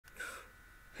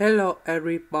Hello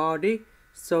everybody,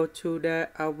 so today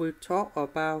I will talk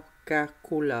about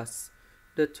calculus.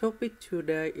 The topic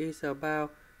today is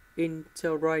about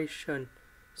integration.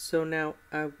 So now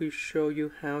I will show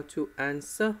you how to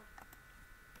answer.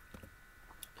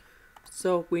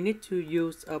 So we need to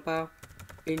use about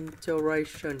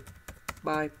integration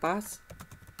by parts.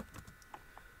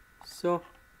 So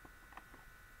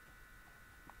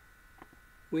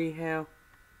we have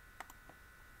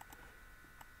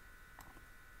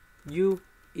u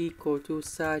equal to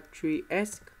sin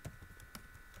 3x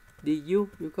du,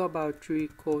 we got about 3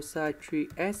 cosine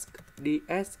 3x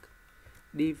dx.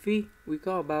 dv, we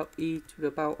got about e to the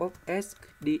power of s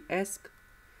ds.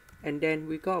 And then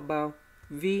we got about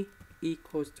v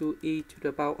equals to e to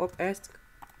the power of s.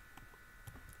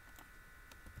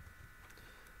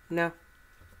 Now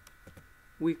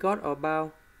we got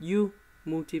about u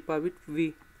multiplied with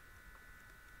v.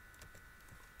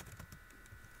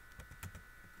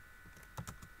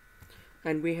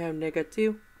 And we have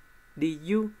negative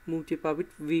du multiplied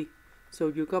with v. So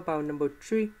you got about number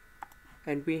 3.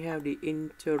 And we have the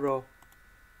integral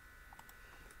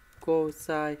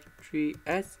cosine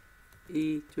 3x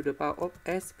e to the power of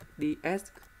s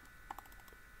ds.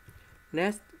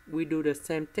 Next, we do the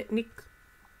same technique.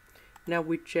 Now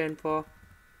we change for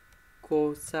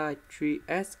cosine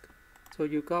 3x. So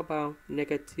you got about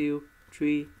negative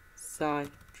 3 sine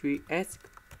 3x.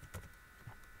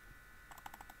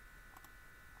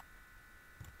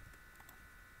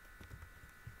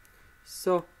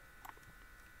 So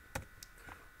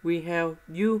we have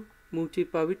u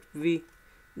multiplied with v.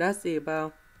 That's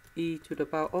about e to the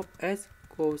power of s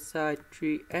cosine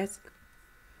 3x.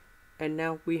 And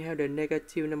now we have the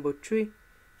negative number 3.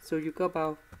 So you got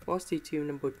about positive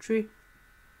number 3.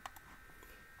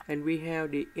 And we have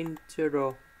the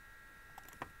integral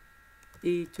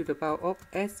e to the power of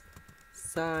s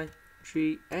sine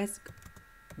 3x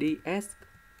ds.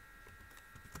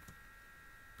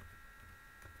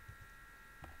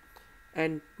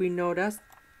 And we know that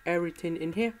everything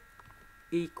in here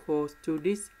equals to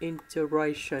this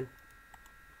integration.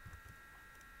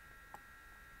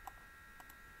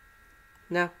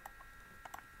 Now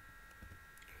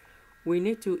we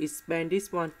need to expand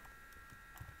this one.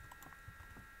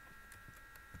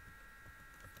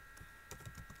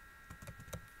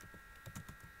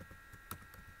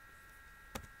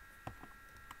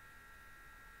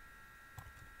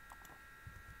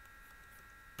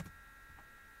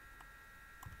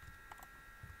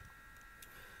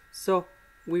 So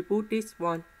we put this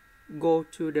one go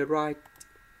to the right.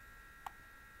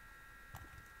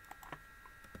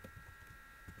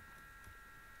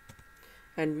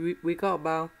 And we got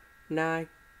about 9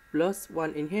 plus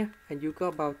 1 in here, and you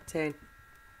got about 10.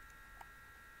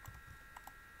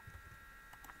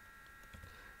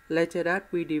 Later that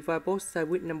we divide both sides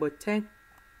with number 10.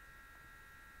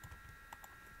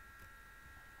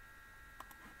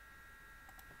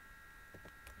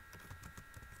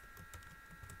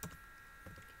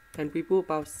 And we put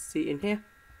about c in here,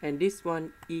 and this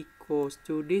one equals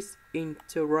to this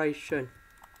integration.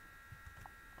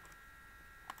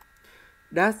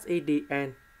 That's it, the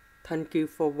end. Thank you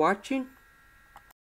for watching.